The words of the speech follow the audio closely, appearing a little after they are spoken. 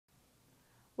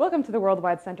Welcome to the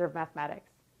Worldwide Center of Mathematics.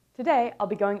 Today, I'll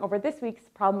be going over this week's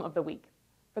problem of the week.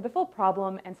 For the full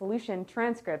problem and solution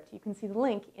transcript, you can see the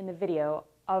link in the video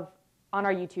on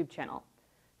our YouTube channel.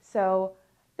 So,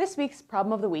 this week's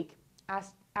problem of the week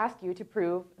asked you to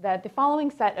prove that the following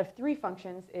set of three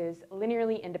functions is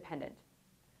linearly independent.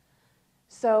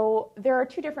 So, there are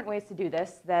two different ways to do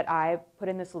this that I put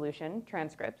in the solution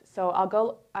transcript. So,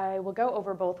 I will go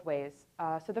over both ways.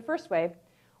 So, the first way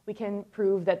we can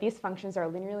prove that these functions are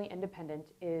linearly independent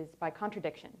is by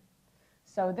contradiction.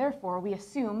 So therefore, we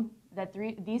assume that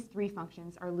these three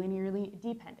functions are linearly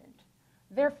dependent.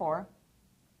 Therefore,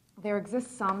 there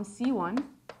exists some C1,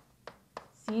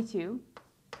 C2,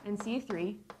 and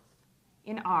C3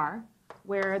 in R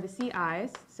where the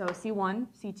CI's, so C1,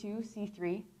 C2,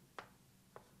 C3,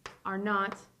 are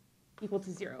not equal to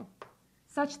 0,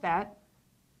 such that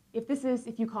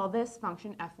if you call this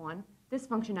function f1, this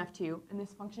function f2, and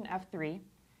this function f3,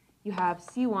 you have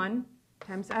c1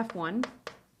 times f1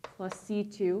 plus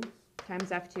c2 times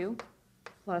f2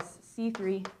 plus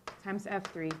c3 times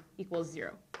f3 equals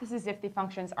 0. This is if the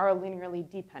functions are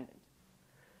linearly dependent.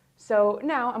 So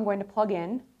now I'm going to plug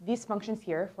in these functions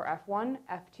here for f1,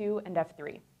 f2, and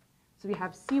f3. So we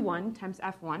have c1 times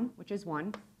f1, which is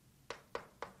 1,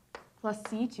 plus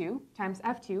c2 times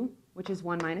f2, which is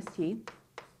 1 minus t,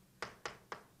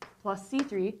 plus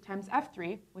c3 times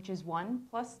f3, which is 1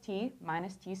 plus t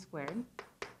minus t squared.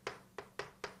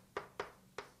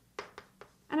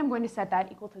 And I'm going to set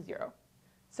that equal to 0.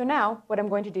 So now what I'm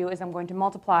going to do is I'm going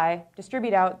to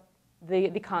distribute out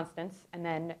the constants, and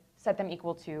then set them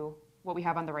equal to what we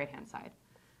have on the right-hand side.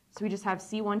 So we just have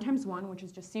c1 times 1, which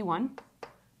is just c1,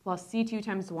 plus c2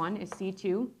 times 1 is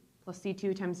c2, plus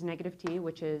c2 times negative t,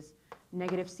 which is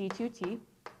negative c2t,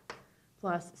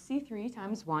 plus c3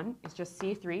 times 1 is just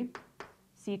c3.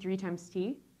 c3 times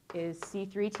t is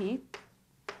c3t,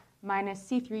 minus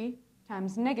c3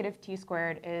 times negative t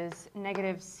squared is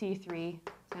negative c3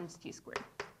 times t squared.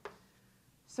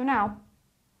 So now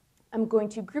I'm going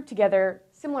to group together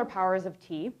similar powers of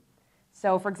t.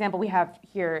 So for example, we have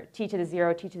here t to the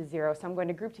 0, t to the 0. So I'm going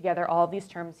to group together all of these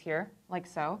terms here, like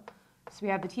so. So we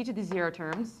have the t to the 0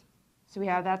 terms. So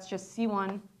that's just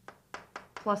c1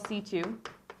 plus c2.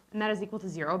 And that is equal to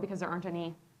 0 because there aren't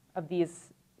any of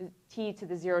these t to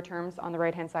the 0 terms on the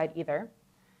right-hand side either.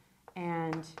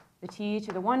 And the t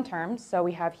to the 1 terms, so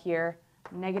we have here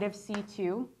negative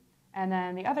c2, and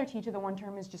then the other t to the 1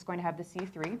 term is just going to have the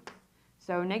c3.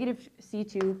 So negative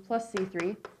c2 plus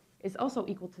c3 is also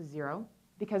equal to 0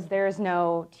 because there is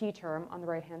no t term on the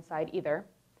right-hand side either.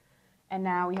 And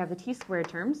now we have the t squared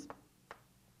terms.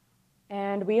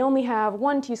 And we only have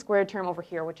one t squared term over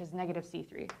here, which is negative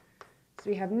c3. So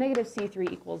we have negative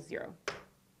c3 equals 0.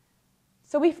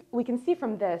 So we can see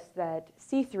from this that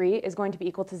c3 is going to be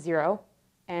equal to 0.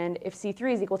 And if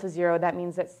c3 is equal to 0, that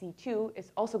means that c2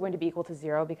 is also going to be equal to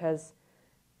 0 because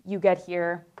you get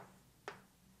here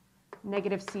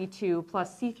negative c2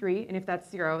 plus c3. And if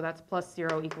that's 0, that's plus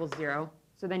 0 equals 0.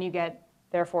 So then you get,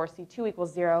 therefore, c2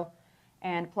 equals 0.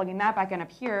 And plugging that back in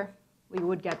up here, we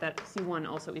would get that c1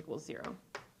 also equals 0.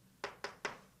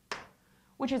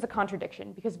 Which is a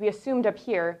contradiction, because we assumed up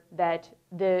here that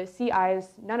the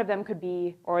CI's, none of them could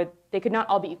be, or they could not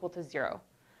all be equal to 0.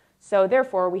 So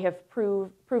therefore, we have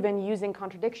proven using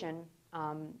contradiction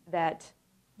that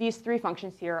these three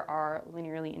functions here are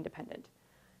linearly independent.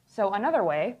 So another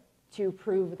way to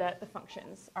prove that the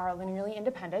functions are linearly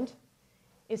independent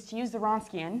is to use the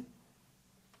Wronskian,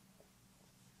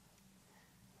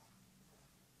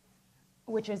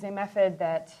 which is a method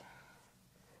that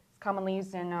commonly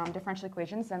used in differential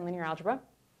equations and linear algebra.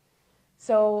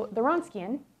 So the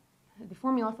Wronskian, the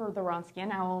formula for the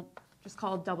Wronskian, I will just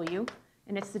call it W,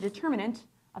 and it's the determinant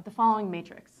of the following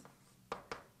matrix.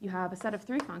 You have a set of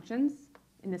three functions,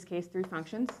 in this case, three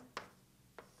functions.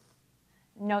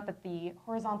 Note that the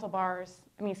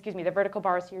the vertical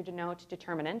bars here denote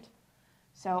determinant.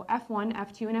 So f1,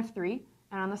 f2, and f3.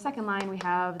 And on the second line, we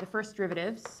have the first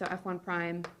derivatives, so f1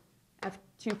 prime,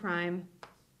 f2 prime,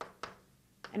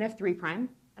 and f3 prime.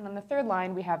 And on the third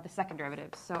line, we have the second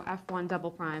derivatives. So f1 double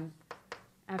prime,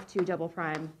 f2 double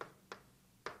prime,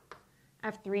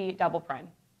 f3 double prime.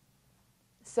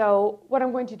 So what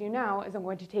I'm going to do now is I'm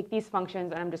going to take these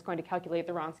functions and I'm just going to calculate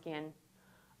the Wronskian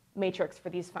matrix for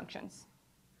these functions.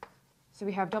 So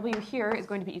we have w here is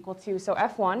going to be equal to, so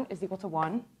f1 is equal to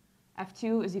 1,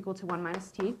 f2 is equal to 1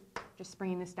 minus t, just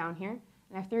bringing this down here,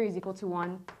 and f3 is equal to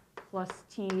 1 plus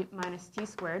t minus t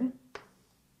squared.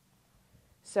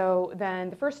 So then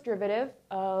the first derivative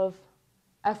of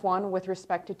f1 with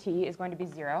respect to t is going to be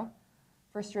 0.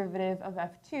 First derivative of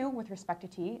f2 with respect to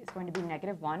t is going to be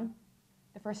negative 1.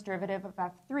 the first derivative of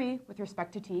f3 with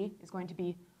respect to t is going to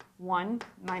be 1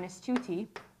 minus 2t.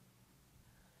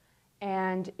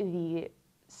 And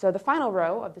so the final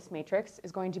row of this matrix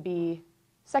is going to be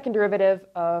second derivative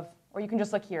of, or you can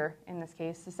just look here in this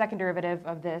case, the second derivative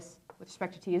of this with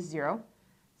respect to t is 0.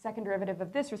 Second derivative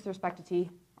of this with respect to t,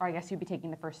 or I guess you'd be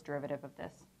taking the first derivative of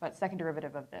this, but second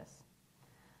derivative of this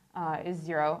is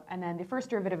 0. And then the first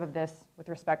derivative of this with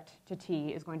respect to t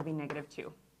is going to be negative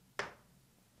 2.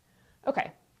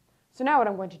 Okay, so now what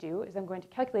I'm going to do is I'm going to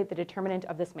calculate the determinant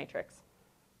of this matrix.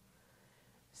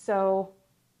 So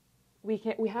we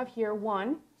have here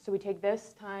 1, so we take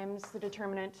this times the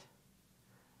determinant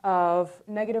of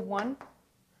negative 1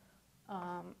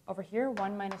 over here,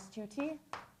 1 minus 2t,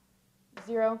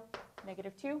 0,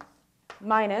 negative 2,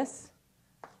 minus,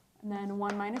 and then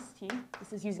 1 minus t.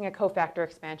 This is using a cofactor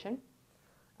expansion,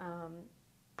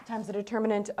 times the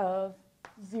determinant of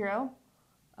 0,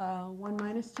 1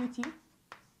 minus 2t,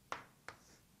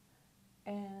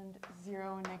 and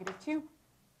 0, negative 2,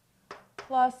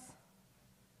 plus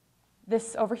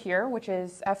this over here, which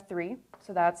is f3,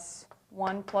 so that's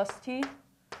 1 plus t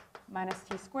minus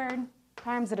t squared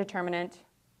times the determinant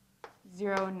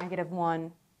 0, negative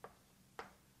 1,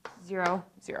 0,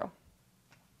 0.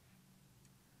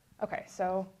 Okay,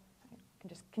 so I can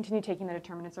just continue taking the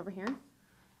determinants over here.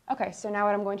 Okay, so now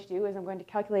what I'm going to do is I'm going to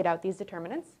calculate out these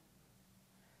determinants.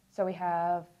 So we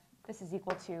have, this is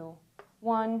equal to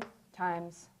 1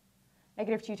 times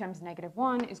negative 2 times negative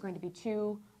 1 is going to be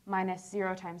 2, minus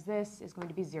 0 times this is going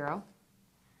to be 0,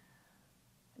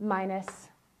 minus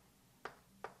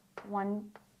 1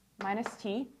 minus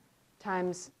t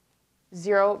times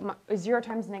 0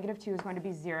 times negative 2 is going to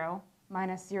be 0,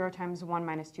 minus 0 times 1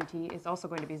 minus 2t is also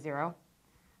going to be 0.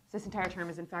 So this entire term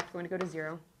is in fact going to go to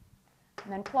 0.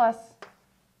 And then plus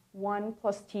 1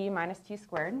 plus t minus t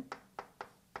squared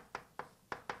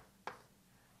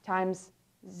times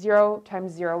 0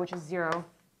 times 0, which is 0,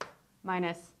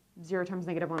 minus 0 times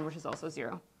negative 1, which is also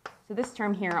 0. So this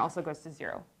term here also goes to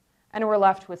 0. And we're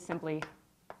left with simply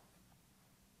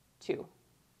 2.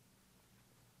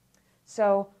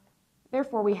 So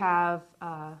therefore, we have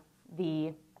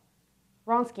the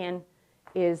Wronskian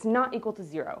is not equal to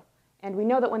 0. And we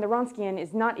know that when the Wronskian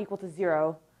is not equal to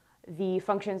 0, the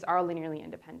functions are linearly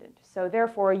independent. So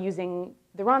therefore, using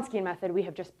the Wronskian method, we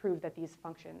have just proved that these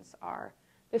functions are,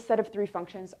 this set of 3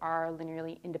 functions are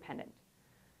linearly independent.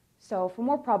 So for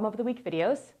more Problem of the Week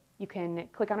videos, you can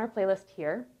click on our playlist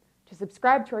here. To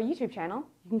subscribe to our YouTube channel,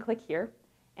 you can click here.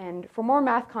 And for more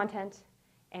math content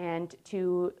and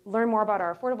to learn more about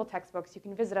our affordable textbooks, you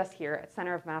can visit us here at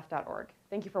centerofmath.org.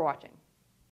 Thank you for watching.